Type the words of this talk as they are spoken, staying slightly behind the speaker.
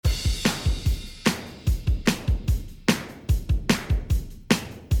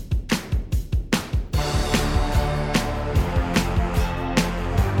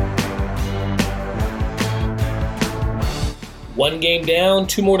One game down,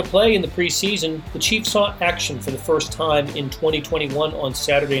 two more to play in the preseason. The Chiefs saw action for the first time in 2021 on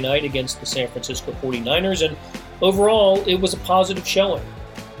Saturday night against the San Francisco 49ers, and overall, it was a positive showing.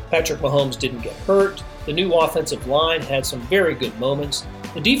 Patrick Mahomes didn't get hurt. The new offensive line had some very good moments.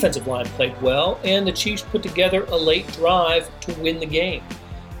 The defensive line played well, and the Chiefs put together a late drive to win the game.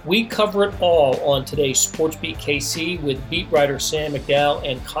 We cover it all on today's SportsBeat KC with beat writer Sam McDowell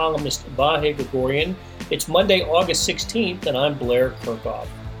and columnist Vahe Gregorian. It's Monday, August 16th, and I'm Blair Kirkhoff.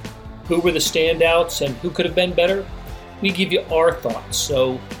 Who were the standouts and who could have been better? We give you our thoughts,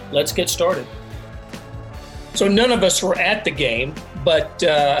 so let's get started. So none of us were at the game, but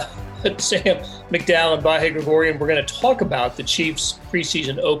Sam McDowell and Vahe Gregorian, we're going to talk about the Chiefs'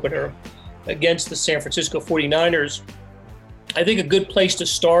 preseason opener against the San Francisco 49ers. I think a good place to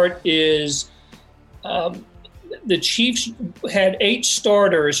start is the Chiefs had 8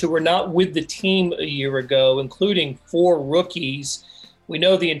 starters who were not with the team a year ago, including 4 rookies. We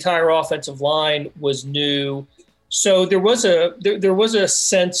know the entire offensive line was new. So there was a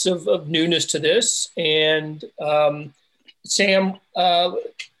sense of newness to this. And Sam,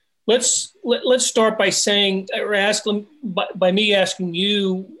 let's start by saying, or asking, by me asking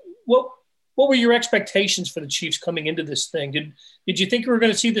you, what were your expectations for the Chiefs coming into this thing? Did you think we were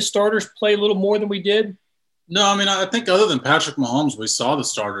going to see the starters play a little more than we did? No, I mean, I think other than Patrick Mahomes, we saw the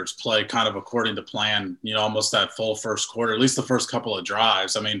starters play kind of according to plan, almost that full first quarter, at least the first couple of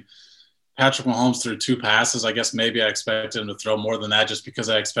drives. I mean, Patrick Mahomes threw 2 passes. I guess maybe I expected him to throw more than that just because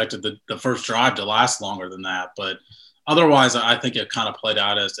I expected the first drive to last longer than that. But otherwise, I think it kind of played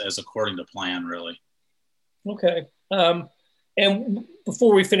out as according to plan, really. Okay. And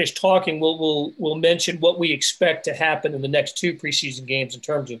before we finish talking, we'll mention what we expect to happen in the next 2 preseason games in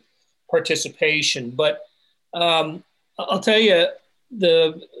terms of participation. But I'll tell you,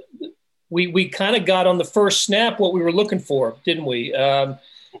 we kind of got on the first snap what we were looking for, didn't we?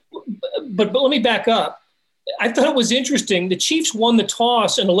 But let me back up. I thought it was interesting. The Chiefs won the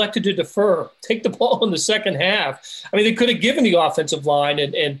toss and elected to defer, take the ball in the second half. I mean, they could have given the offensive line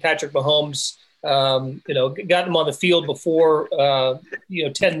and Patrick Mahomes – got him on the field before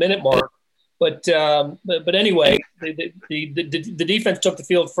 10-minute mark, but anyway, the defense took the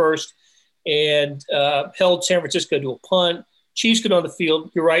field first and held San Francisco to a punt. Chiefs get on the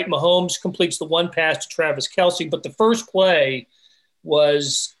field. You're right. Mahomes completes the one pass to Travis Kelce, but the first play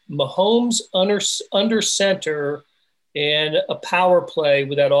was Mahomes under center and a power play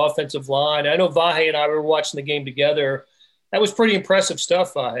with that offensive line. I know Vahe and I were watching the game together. That was pretty impressive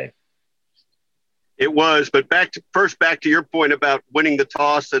stuff, Vahe. It was, but back to your point about winning the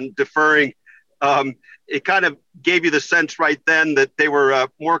toss and deferring, it kind of gave you the sense right then that they were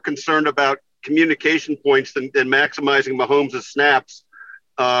more concerned about communication points than maximizing Mahomes' snaps.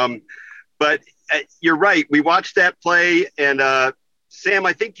 But you're right. We watched that play, and Sam,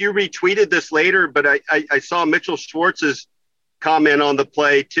 I think you retweeted this later, but I saw Mitchell Schwartz's comment on the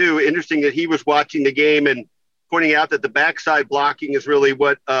play too. Interesting that he was watching the game and pointing out that the backside blocking is really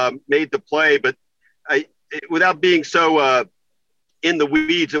what made the play, but without being so in the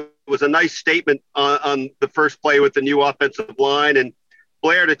weeds, it was a nice statement on the first play with the new offensive line. And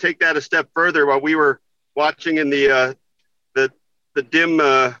Blair, to take that a step further, while we were watching in the dim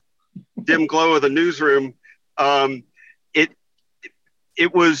glow of the newsroom,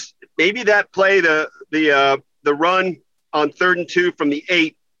 it was maybe that play, the run on 3rd and 2 from the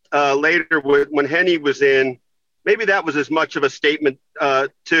 8 later when Henny was in. Maybe that was as much of a statement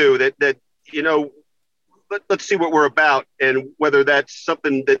too that let's see what we're about and whether that's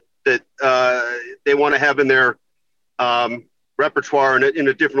something that they want to have in their repertoire in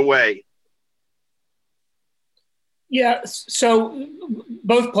a different way. Yeah, so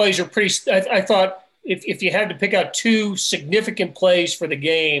both plays are pretty – I thought if you had to pick out 2 significant plays for the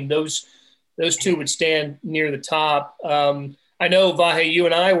game, those 2 would stand near the top. I know, Vahe, you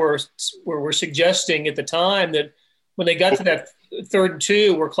and I were suggesting at the time that when they got to that 3rd and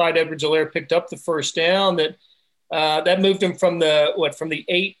 2 where Clyde Edwards-Helaire picked up the first down, that moved him from the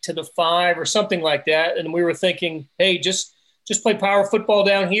 8 to the 5 or something like that. And we were thinking, hey, just play power football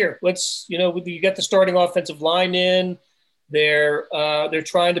down here. Let's, you got the starting offensive line in. They're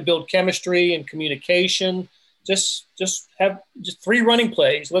trying to build chemistry and communication. Just have 3 running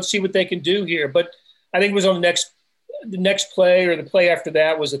plays. Let's see what they can do here. But I think it was on the next play or the play after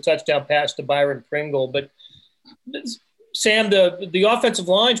that was a touchdown pass to Byron Pringle. But Sam, the offensive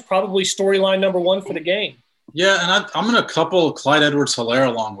line is probably storyline number 1 for the game. Yeah, and I'm going to couple Clyde Edwards-Helaire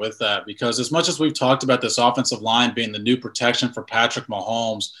along with that because as much as we've talked about this offensive line being the new protection for Patrick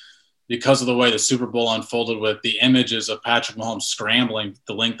Mahomes because of the way the Super Bowl unfolded with the images of Patrick Mahomes scrambling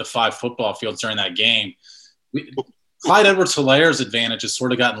the length of 5 football fields during that game, Clyde Edwards-Hilaire's advantage has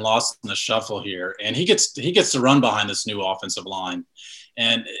sort of gotten lost in the shuffle here, and he gets to run behind this new offensive line.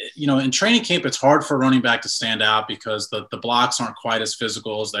 And, in training camp, it's hard for a running back to stand out because the blocks aren't quite as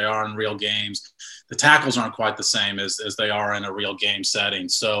physical as they are in real games. The tackles aren't quite the same as they are in a real game setting.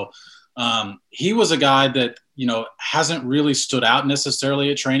 So he was a guy that, hasn't really stood out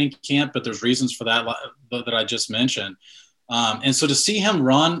necessarily at training camp, but there's reasons for that I just mentioned. And so to see him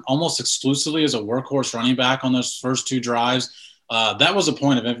run almost exclusively as a workhorse running back on those first two drives, that was a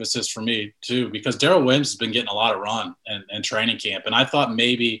point of emphasis for me too, because Darrell Williams has been getting a lot of run in training camp. And I thought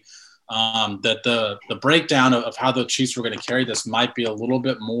maybe that the breakdown of how the Chiefs were going to carry this might be a little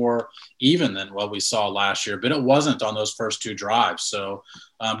bit more even than what we saw last year, but it wasn't on those first two drives. So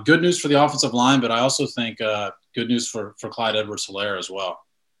good news for the offensive line, but I also think good news for Clyde Edwards-Hilaire as well.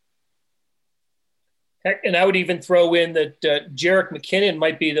 Heck, and I would even throw in that Jerick McKinnon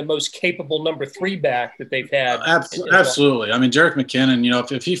might be the most capable number 3 back that they've had. Absolutely. I mean, Jerick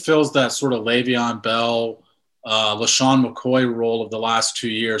McKinnon, if he fills that sort of Le'Veon Bell, LaShawn McCoy role of the last 2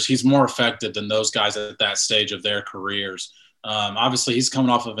 years, he's more effective than those guys at that stage of their careers. Obviously, he's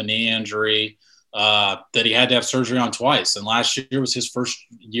coming off of a knee injury that he had to have surgery on twice. And last year was his first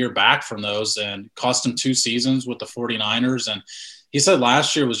year back from those and cost him 2 seasons with the 49ers. And he said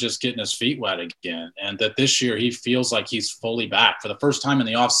last year was just getting his feet wet again, and that this year he feels like he's fully back for the first time in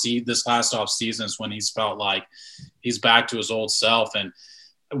the this last off season is when he's felt like he's back to his old self. And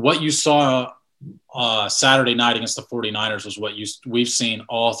what you saw Saturday night against the 49ers was what we've seen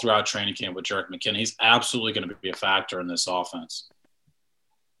all throughout training camp with Jerick McKinnon. He's absolutely going to be a factor in this offense.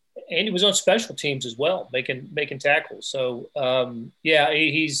 And he was on special teams as well, making tackles. So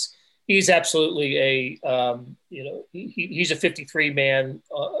he's absolutely he's a 53 man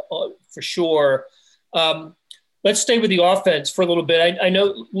for sure. Let's stay with the offense for a little bit. I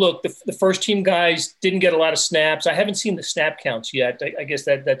know, look, the first team guys didn't get a lot of snaps. I haven't seen the snap counts yet. I guess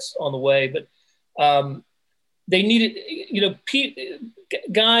that's on the way, but they needed,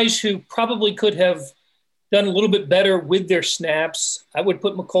 guys who probably could have done a little bit better with their snaps. I would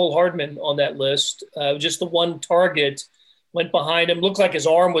put McCole Hardman on that list. Just the one target went behind him. Looked like his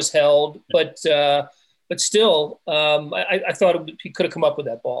arm was held, but still, I thought he could have come up with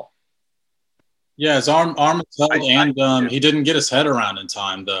that ball. Yeah, his arm was held, and he didn't get his head around in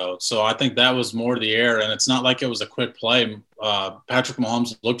time, though. So I think that was more the air, and it's not like it was a quick play. Patrick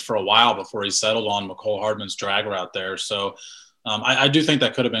Mahomes looked for a while before he settled on McCole Hardman's drag route there. So I do think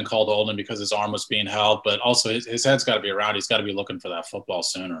that could have been called holding because his arm was being held, but also his head's got to be around. He's got to be looking for that football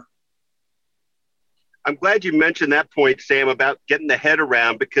sooner. I'm glad you mentioned that point, Sam, about getting the head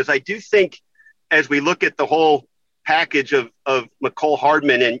around, because I do think as we look at the whole package of McCole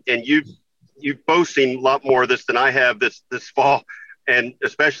Hardman, and you've both seen a lot more of this than I have this fall, and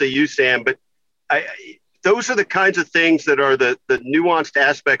especially you, Sam, but those are the kinds of things that are the nuanced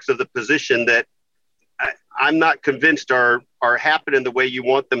aspects of the position that I'm not convinced are happening the way you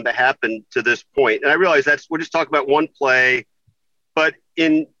want them to happen to this point. And I realize we're just talking about one play, but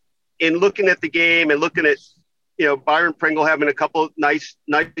in looking at the game and looking at, Byron Pringle having a couple of nice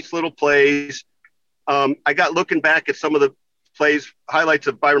little plays, I got looking back at some of the highlights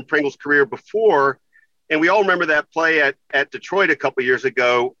of Byron Pringle's career before, and we all remember that play at Detroit a couple years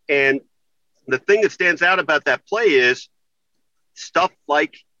ago. And the thing that stands out about that play is stuff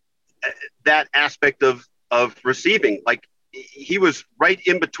like that aspect of receiving. Like, he was right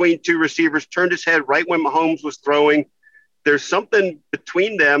in between 2 receivers, turned his head right when Mahomes was throwing. There's something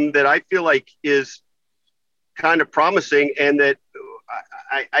between them that I feel like is kind of promising, and that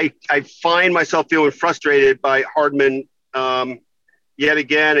I find myself feeling frustrated by Hardman yet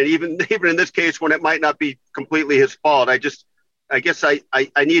again. And even in this case, when it might not be completely his fault, I guess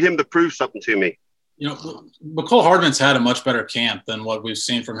I need him to prove something to me. McCole Hardman's had a much better camp than what we've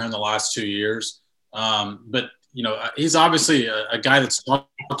seen from him the last 2 years. But he's obviously a guy that's talked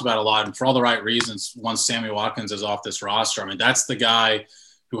about a lot, and for all the right reasons. Once Sammy Watkins is off this roster, I mean, that's the guy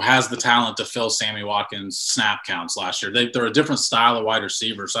who has the talent to fill Sammy Watkins' snap counts last year. They're a different style of wide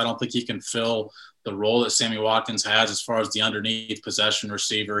receiver, so I don't think he can fill the role that Sammy Watkins has as far as the underneath possession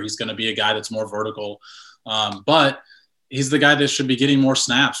receiver. He's going to be a guy that's more vertical, but he's the guy that should be getting more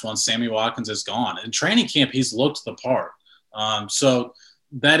snaps once Sammy Watkins is gone. In training camp, he's looked the part. So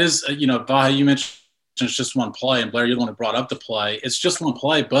that is, Vahe, you mentioned it's just one play, and Blair, you're the one who brought up the play. It's just one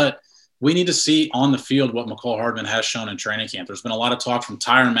play, but we need to see on the field what McCole Hardman has shown in training camp. There's been a lot of talk from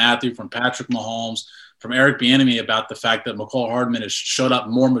Tyrann Mathieu, from Patrick Mahomes, from Eric Bieniemy about the fact that McCole Hardman has showed up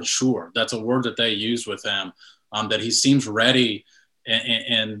more mature. That's a word that they use with him, that he seems ready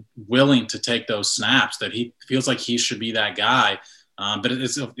and willing to take those snaps, that he feels like he should be that guy. But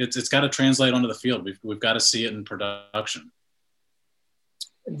it's got to translate onto the field. We've got to see it in production.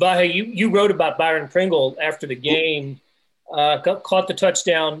 Vahe, you wrote about Byron Pringle after the game. Caught the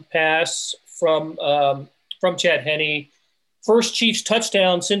touchdown pass from Chad Henne. First Chiefs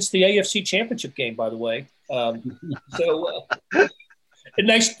touchdown since the AFC Championship game, by the way. A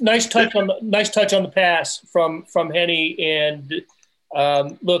nice touch on the pass from Henne. And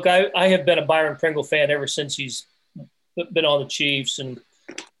look, I have been a Byron Pringle fan ever since he's been on the Chiefs, and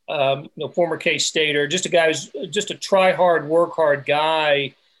former K-Stater, just a guy who's just a try hard, work hard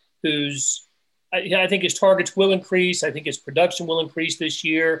guy. Who's I think his targets will increase. I think his production will increase this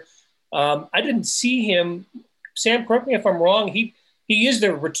year. I didn't see him. Sam, correct me if I'm wrong. He is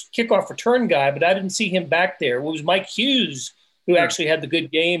their kickoff return guy, but I didn't see him back there. It was Mike Hughes who actually had the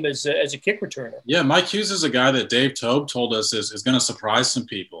good game as a kick returner. Yeah, Mike Hughes is a guy that Dave Tobe told us is going to surprise some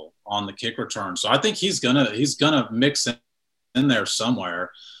people on the kick return. So I think he's gonna mix in there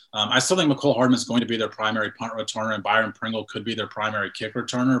somewhere. I still think McCole Hardman is going to be their primary punt returner, and Byron Pringle could be their primary kick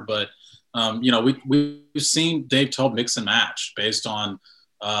returner. But we've seen Dave Tobe mix and match based on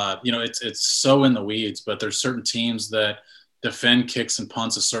it's so in the weeds. But there's certain teams that defend kicks and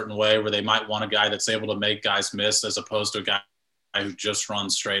punts a certain way where they might want a guy that's able to make guys miss as opposed to a guy who just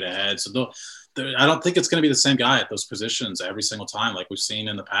runs straight ahead. So I don't think it's going to be the same guy at those positions every single time, like we've seen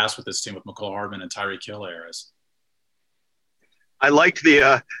in the past with this team with McCole Hardman and Tyreek Hill eras. I liked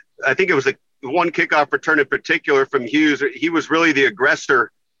I think it was the one kickoff return in particular from Hughes. He was really the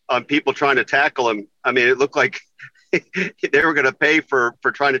aggressor on people trying to tackle him. I mean, it looked like they were going to pay for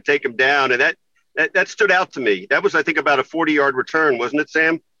trying to take him down. And that stood out to me. That was, I think, about a 40-yard return, wasn't it,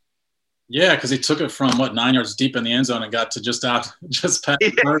 Sam? Yeah, because he took it from 9 yards deep in the end zone and got to just past.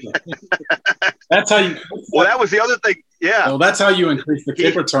 That's how you. Well, that was the other thing. Yeah. Well, that's how you increase the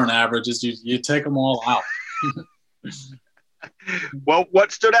kick return average. Is you take them all out. Well,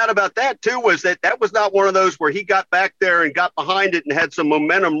 what stood out about that too was that was not one of those where he got back there and got behind it and had some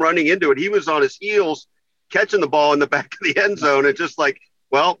momentum running into it. He was on his heels, catching the ball in the back of the end zone, and just like,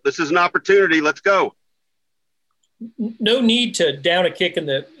 well, this is an opportunity. Let's go. No need to down a kick in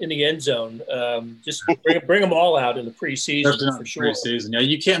the end zone. Just bring them all out in the preseason for sure. Preseason, yeah,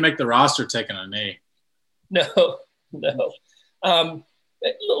 you can't make the roster taking a knee. No.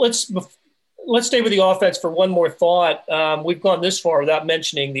 Let's stay with the offense for one more thought. We've gone this far without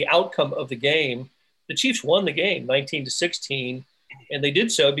mentioning the outcome of the game. The Chiefs won the game 19-16, and they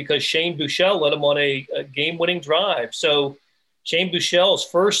did so because Shane Buechele led them on a game-winning drive. So Shane Buechele's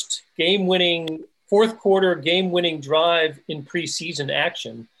first fourth quarter game-winning drive in preseason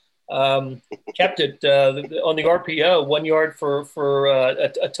action kept it on the RPO, 1 yard for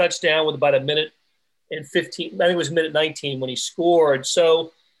a touchdown with about a minute and 15. I think it was minute 19 when he scored.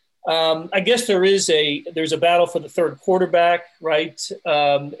 So I guess there's a battle for the third quarterback, right?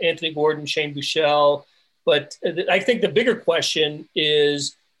 Anthony Gordon, Shane Buechele. But I think the bigger question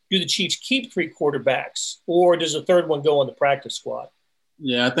is, do the Chiefs keep three quarterbacks, or does the third one go on the practice squad?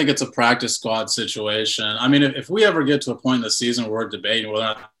 Yeah, I think it's a practice squad situation. I mean, if we ever get to a point in the season where we're debating whether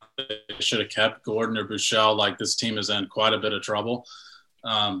or not they should have kept Gordon or Buechele, like this team is in quite a bit of trouble.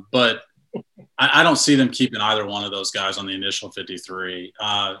 But I don't see them keeping either one of those guys on the initial 53.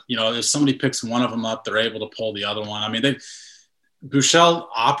 If somebody picks one of them up, they're able to pull the other one. I mean, Buechele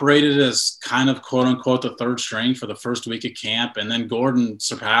operated as kind of quote unquote the third string for the first week of camp, and then Gordon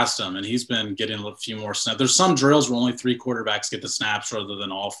surpassed him, and he's been getting a few more snaps. There's some drills where only three quarterbacks get the snaps rather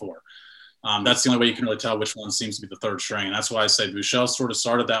than all four. That's the only way you can really tell which one seems to be the third string, and that's why I say Buechele sort of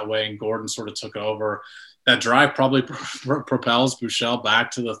started that way, and Gordon sort of took over. That drive probably propels Buechele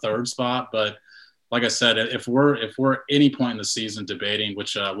back to the third spot, but like I said, if we're any point in the season debating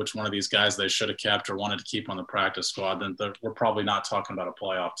which one of these guys they should have kept or wanted to keep on the practice squad, then we're probably not talking about a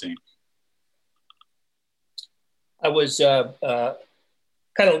playoff team. I was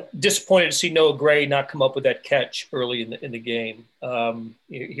kind of disappointed to see Noah Gray not come up with that catch early in the game.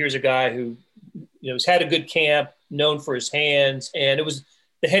 Here's a guy who has had a good camp, known for his hands, and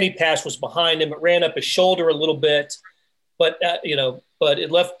the Henne pass was behind him. It ran up his shoulder a little bit, but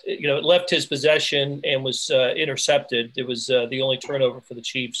it left his possession and was intercepted. It was the only turnover for the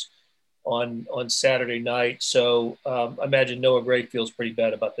Chiefs on Saturday night. So I imagine Noah Gray feels pretty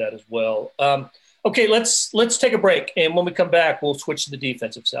bad about that as well. Okay, let's take a break, and when we come back, we'll switch to the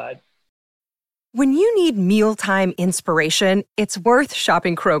defensive side. When you need mealtime inspiration, it's worth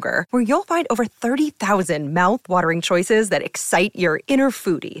shopping Kroger, where you'll find over 30,000 mouth-watering choices that excite your inner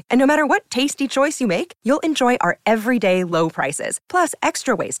foodie. And no matter what tasty choice you make, you'll enjoy our everyday low prices, plus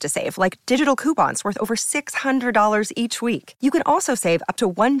extra ways to save, like digital coupons worth over $600 each week. You can also save up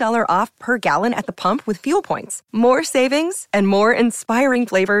to $1 off per gallon at the pump with fuel points. More savings and more inspiring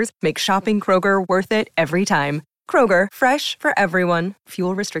flavors make shopping Kroger worth it every time. Kroger, fresh for everyone.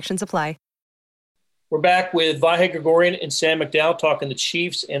 Fuel restrictions apply. We're back with Vahe Gregorian and Sam McDowell talking the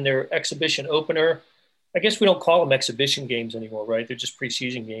Chiefs and their exhibition opener. I guess we don't call them exhibition games anymore, right? They're just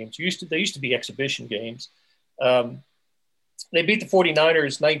preseason games. They used to be exhibition games. They beat the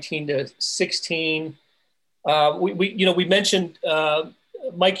 49ers 19-16. We mentioned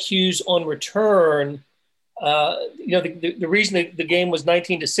Mike Hughes on return. The reason the game was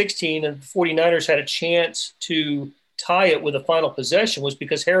 19-16 and the 49ers had a chance to tie it with a final possession was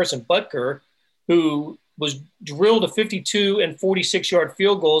because Harrison Butker, who was drilled a 52 and 46-yard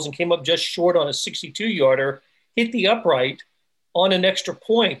field goals and came up just short on a 62-yarder, hit the upright on an extra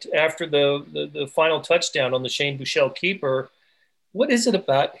point after the final touchdown on the Shane Buechele keeper. What is it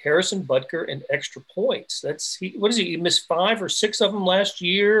about Harrison Butker and extra points? He missed 5 or 6 of them last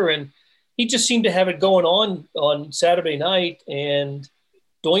year, and he just seemed to have it going on Saturday night and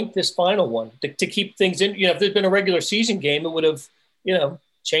doinked this final one to keep things in. If there'd been a regular season game, it would have,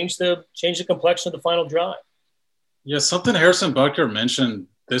 change the complexion of the final drive. Yeah, something Harrison Butker mentioned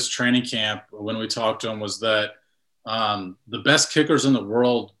this training camp when we talked to him was that the best kickers in the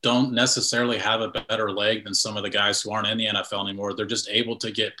world don't necessarily have a better leg than some of the guys who aren't in the NFL anymore. They're just able to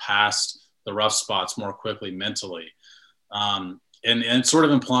get past the rough spots more quickly mentally. And sort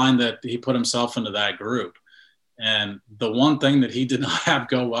of implying that he put himself into that group. And the one thing that he did not have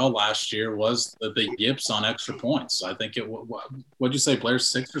go well last year was the yips on extra points. I think what'd you say, Blair,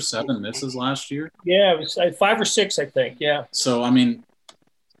 6 or 7 misses last year? Yeah, it was 5 or 6, I think. Yeah. So, I mean,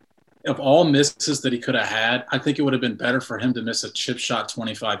 of all misses that he could have had, I think it would have been better for him to miss a chip shot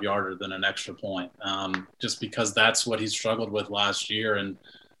 25-yarder than an extra point, just because that's what he struggled with last year. And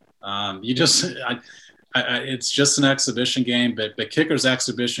it's just an exhibition game, but kickers'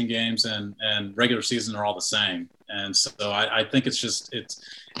 exhibition games and regular season are all the same. And so I think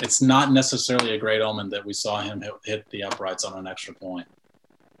it's not necessarily a great omen that we saw him hit the uprights on an extra point.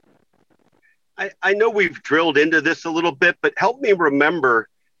 I know we've drilled into this a little bit, but help me remember.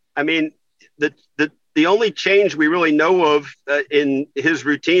 I mean, the only change we really know of in his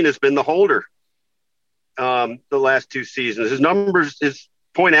routine has been the holder the last 2 seasons. His numbers, his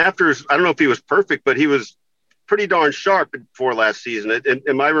point after, I don't know if he was perfect, but he was pretty darn sharp before last season.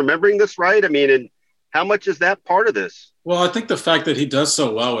 Am I remembering this right? I mean, and how much is that part of this? Well, I think the fact that he does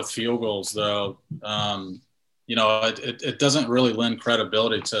so well with field goals, though, it doesn't really lend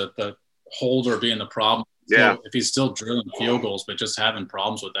credibility to the holder being the problem. Yeah. If he's still drilling field goals, but just having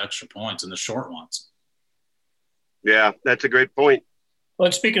problems with extra points and the short ones. Yeah, that's a great point. Well,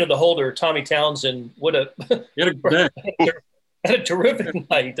 and speaking of the holder, Tommy Townsend, had a terrific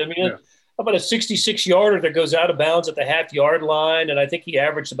night. I mean, how about a 66-yarder that goes out of bounds at the half-yard line, and I think he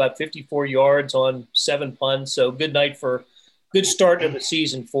averaged about 54 yards on 7 punts. So good start to the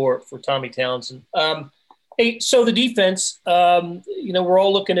season for Tommy Townsend. Hey, so the defense, we're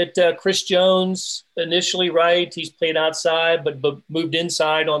all looking at Chris Jones initially, right? He's played outside, but moved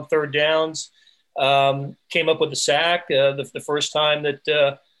inside on third downs. Came up with a sack the first time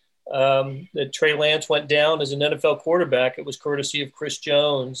that Trey Lance went down as an NFL quarterback. It was courtesy of Chris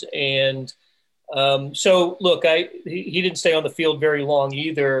Jones. And so, look, he didn't stay on the field very long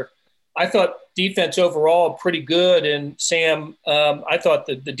either. I thought defense overall pretty good. And, Sam, I thought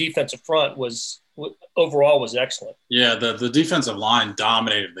the defensive front overall was excellent. Yeah, the defensive line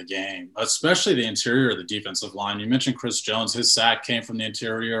dominated the game, especially the interior of the defensive line. You mentioned Chris Jones. His sack came from the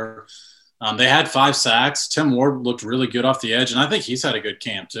interior. They had 5 sacks. Tim Ward looked really good off the edge, and I think he's had a good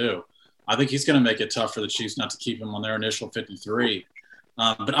camp too. I think he's going to make it tough for the Chiefs not to keep him on their initial 53.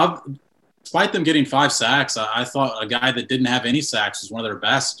 Despite them getting 5 sacks, I thought a guy that didn't have any sacks was one of their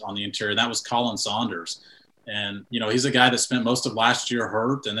best on the interior, and that was Colin Saunders. And, he's a guy that spent most of last year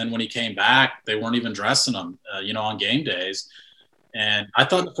hurt, and then when he came back, they weren't even dressing him, on game days. And I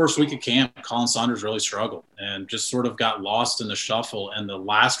thought the first week of camp, Colin Saunders really struggled and just sort of got lost in the shuffle. And the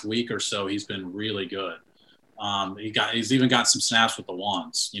last week or so, he's been really good. He's even got some snaps with the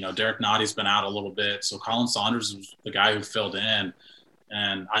ones. Derek Notty's been out a little bit. So Colin Saunders is the guy who filled in.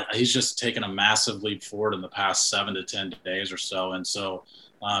 And he's just taken a massive leap forward in the past 7 to 10 days or so. And so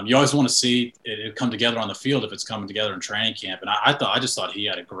you always want to see it come together on the field if it's coming together in training camp. And I just thought he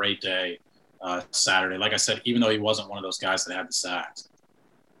had a great day Saturday. Like I said, even though he wasn't one of those guys that had the sacks.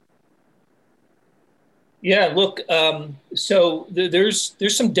 Yeah, look, there's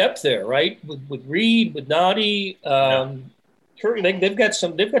some depth there, right? With Reed, with Noddy, Yeah. they've got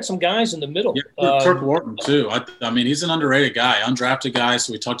some guys in the Yeah, middle. Kirk Wharton too. I mean, he's an underrated guy, undrafted guy.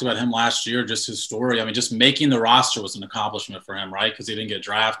 So we talked about him last year, just his story. I mean, just making the roster was an accomplishment for him, right? Because he didn't get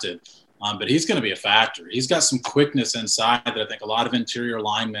drafted. But he's going to be a factor. He's got some quickness inside that I think a lot of interior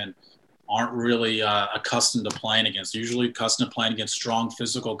linemen aren't really accustomed to playing against. Usually accustomed to playing against strong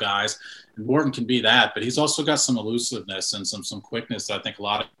physical guys. And Wharton can be that, but he's also got some elusiveness and some quickness that I think a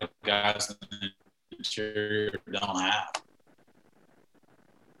lot of guys in the interior don't have.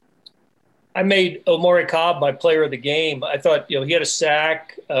 I made Omari Cobb my player of the game. I thought, he had a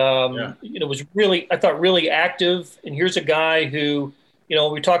sack. Yeah. Was really active. And here's a guy who,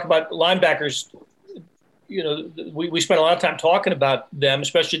 we talk about linebackers. We spent a lot of time talking about them,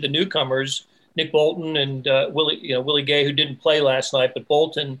 especially the newcomers, Nick Bolton and Willie Gay, who didn't play last night, but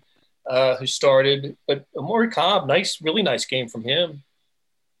Bolton, who started. But Omari Cobb, really nice game from him.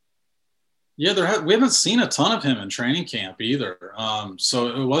 Yeah, we haven't seen a ton of him in training camp either. So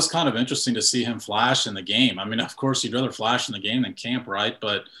it was kind of interesting to see him flash in the game. I mean, of course, you'd rather flash in the game than camp, right?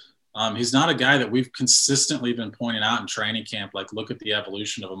 But he's not a guy that we've consistently been pointing out in training camp, like, look at the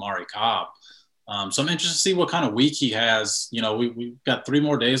evolution of Omari Cobb. So I'm interested to see what kind of week he has. We've got 3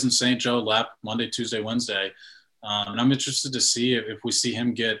 more days in St. Joe left, Monday, Tuesday, Wednesday. And I'm interested to see if we see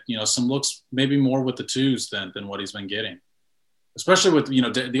him get, some looks maybe more with the twos than what he's been getting. Especially with,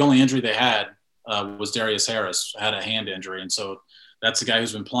 the only injury they had was Darius Harris, had a hand injury. And so that's a guy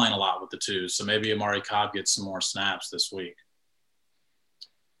who's been playing a lot with the twos. So maybe Omari Cobb gets some more snaps this week.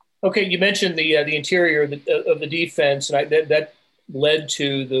 Okay, you mentioned the interior of the defense, and that led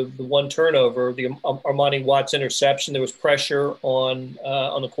to the one turnover, the Armani Watts interception. There was pressure on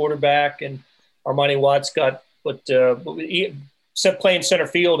the quarterback, and Armani Watts got he playing center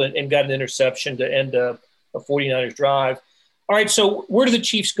field and got an interception to end a 49ers drive. All right, so where do the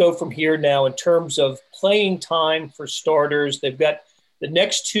Chiefs go from here now in terms of playing time for starters? They've got the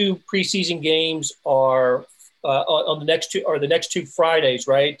next 2 preseason games are the next two Fridays,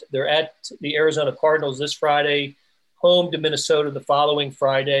 right? They're at the Arizona Cardinals this Friday, home to Minnesota the following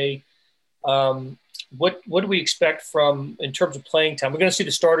Friday. What do we expect in terms of playing time? We're going to see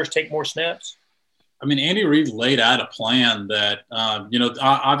the starters take more snaps. I mean, Andy Reid laid out a plan that,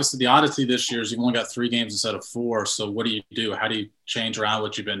 obviously the oddity this year is you've only got 3 games instead of 4. So what do? How do you change around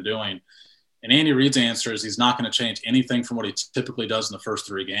what you've been doing? And Andy Reid's answer is he's not going to change anything from what he typically does in the first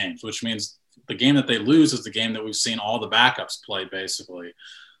 3 games, which means the game that they lose is the game that we've seen all the backups play, basically.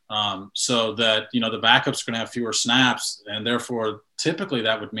 So that, the backups are going to have fewer snaps, and therefore typically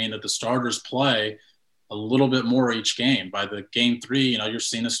that would mean that the starters play a little bit more each game. By the game 3, you're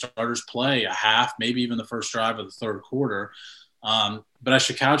seeing the starters play a half, maybe even the first drive of the third quarter. But I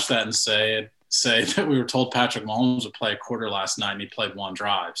should couch that and say that we were told Patrick Mahomes would play a quarter last night and he played 1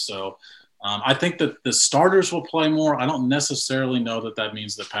 drive. So I think that the starters will play more. I don't necessarily know that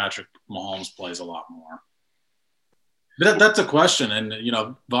means that Patrick Mahomes plays a lot more. But that's a question. And,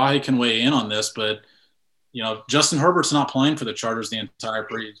 Vahe can weigh in on this, but Justin Herbert's not playing for the Chargers the entire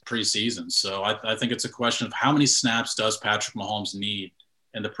preseason. So I think it's a question of how many snaps does Patrick Mahomes need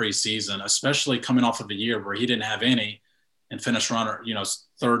in the preseason, especially coming off of a year where he didn't have any and finished runner,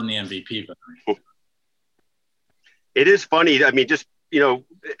 3rd in the MVP voting. It is funny. I mean, just,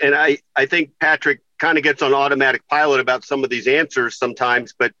 and I think Patrick kind of gets on automatic pilot about some of these answers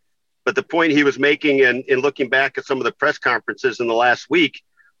sometimes, but the point he was making in looking back at some of the press conferences in the last week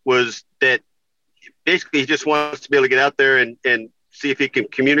was that basically he just wants to be able to get out there and see if he can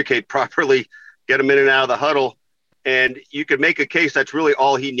communicate properly, get him in and out of the huddle. And you could make a case that's really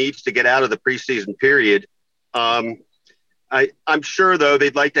all he needs to get out of the preseason period. I'm sure, though,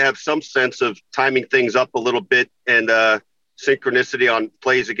 they'd like to have some sense of timing things up a little bit and synchronicity on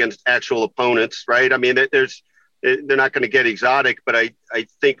plays against actual opponents, right? I mean, they're not going to get exotic, but I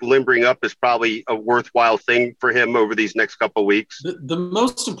think limbering up is probably a worthwhile thing for him over these next couple of weeks. The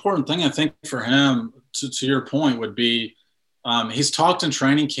most important thing I think for him, to your point, would be he's talked in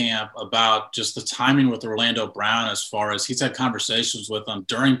training camp about just the timing with Orlando Brown, as far as he's had conversations with him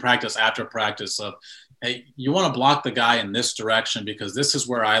during practice, after practice of, hey, you want to block the guy in this direction because this is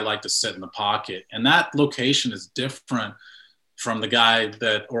where I like to sit in the pocket. And that location is different from the guy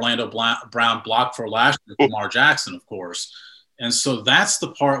that Orlando Brown blocked for last year, Lamar Jackson, of course. And so that's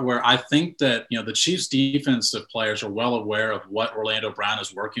the part where I think that, the Chiefs defensive players are well aware of what Orlando Brown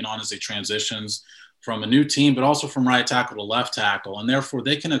is working on as he transitions from a new team, but also from right tackle to left tackle. And therefore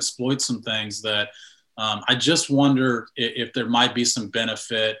they can exploit some things that I just wonder if there might be some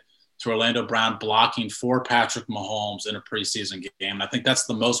benefit to Orlando Brown blocking for Patrick Mahomes in a preseason game. And I think that's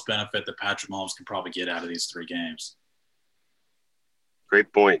the most benefit that Patrick Mahomes can probably get out of these 3 games.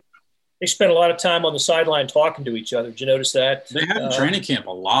 Great point. They spent a lot of time on the sideline talking to each other. Did you notice that? They have in training camp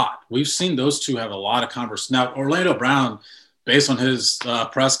a lot. We've seen those two have a lot of conversation. Now, Orlando Brown, based on his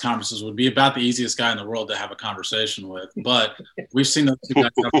press conferences, would be about the easiest guy in the world to have a conversation with. But we've seen those two guys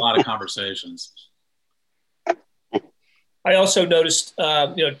have a lot of conversations. I also noticed,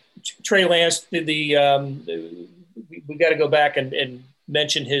 Trey Lance, we got to go back and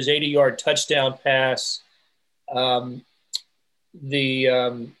mention his 80-yard touchdown pass.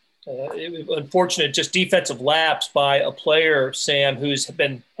 Unfortunate just defensive lapse by a player, Sam, who's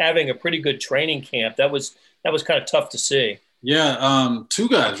been having a pretty good training camp. That was kind of tough to see. Yeah, 2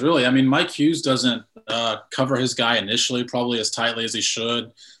 guys, really. I mean, Mike Hughes doesn't cover his guy initially probably as tightly as he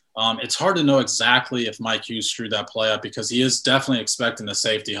should. It's hard to know exactly if Mike Hughes screwed that play up because he is definitely expecting the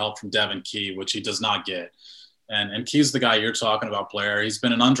safety help from Devin Key, which he does not get. And Key's the guy you're talking about, Blair. He's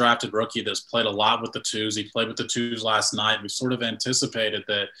been an undrafted rookie that's played a lot with the 2s. He played with the 2s last night. We sort of anticipated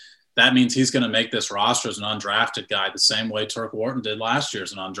that means he's going to make this roster as an undrafted guy the same way Turk Wharton did last year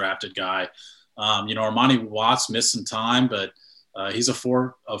as an undrafted guy. Armani Watts missed some time, but he's a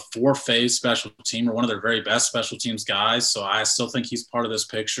four-phase special teamer, one of their very best special teams guys. So I still think he's part of this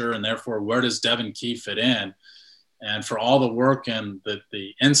picture, and therefore where does Devin Key fit in? And for all the work and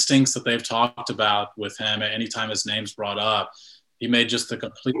the instincts that they've talked about with him, anytime his name's brought up, he made just a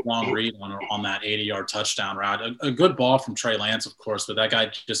complete long read on that 80-yard touchdown route. A good ball from Trey Lance, of course, but that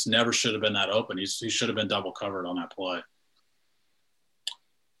guy just never should have been that open. He should have been double covered on that play.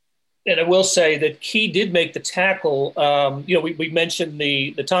 And I will say that Key did make the tackle. We mentioned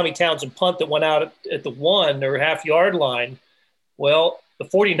the Tommy Townsend punt that went out at the 1 or half-yard line. Well, the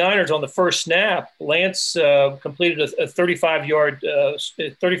 49ers on the first snap, Lance completed a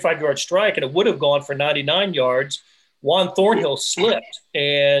 35-yard strike, and it would have gone for 99 yards. Juan Thornhill slipped,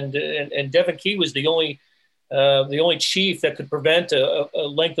 and Devin Key was the only Chief that could prevent a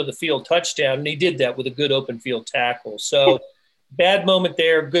length of the field touchdown, and he did that with a good open field tackle. So bad moment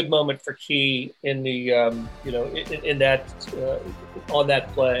there, good moment for Key in the in that on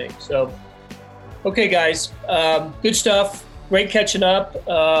that play. So okay, guys, good stuff. Great catching up.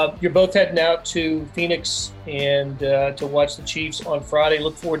 You're both heading out to Phoenix and to watch the Chiefs on Friday.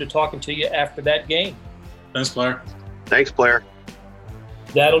 Look forward to talking to you after that game. Thanks, Blair. Thanks, Blair.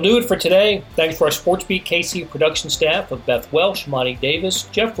 That'll do it for today. Thanks for our SportsBeat KC production staff of Beth Welsh, Monty Davis,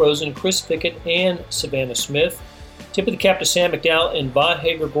 Jeff Rosen, Chris Fickett, and Savannah Smith. Tip of the cap to Sam McDowell and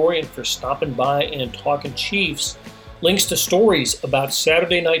Vahe Gregorian for stopping by and talking Chiefs. Links to stories about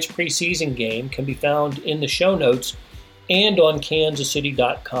Saturday night's preseason game can be found in the show notes and on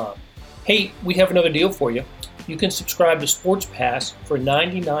kansascity.com. Hey, we have another deal for you. You can subscribe to Sports Pass for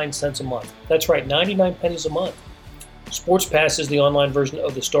 99 cents a month. That's right, 99 pennies a month. Sports Pass is the online version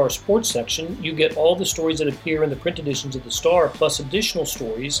of the Star Sports section. You get all the stories that appear in the print editions of the Star, plus additional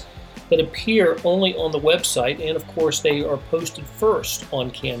stories that appear only on the website, and of course they are posted first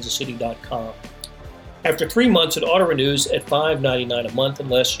on kansascity.com. After 3 months, it auto-renews at $5.99 a month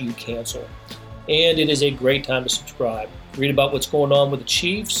unless you cancel. And it is a great time to subscribe. Read about what's going on with the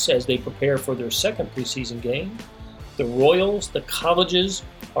Chiefs as they prepare for their second preseason game, the Royals, the colleges,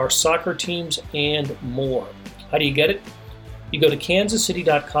 our soccer teams, and more. How do you get it? You go to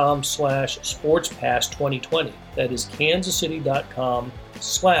kansascity.com/sportspass2020. That is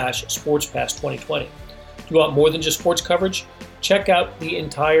kansascity.com/sportspass2020. Do you want more than just sports coverage? Check out the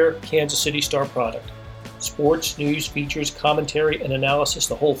entire Kansas City Star product. Sports, news, features, commentary, and analysis,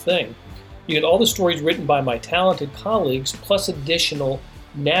 the whole thing. You get all the stories written by my talented colleagues, plus additional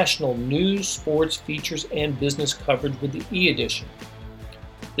national news, sports, features, and business coverage with the e-edition.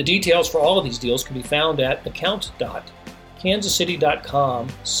 The details for all of these deals can be found at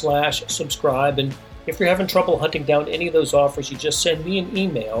account.kansascity.com/subscribe. And if you're having trouble hunting down any of those offers, you just send me an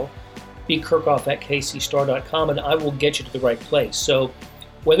email, bkirkhoff@kcstar.com, and I will get you to the right place. So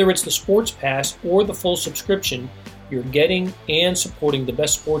whether it's the Sports Pass or the full subscription, you're getting and supporting the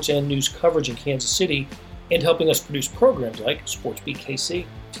best sports and news coverage in Kansas City and helping us produce programs like SportsBeat KC.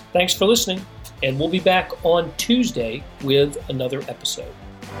 Thanks for listening, and we'll be back on Tuesday with another episode.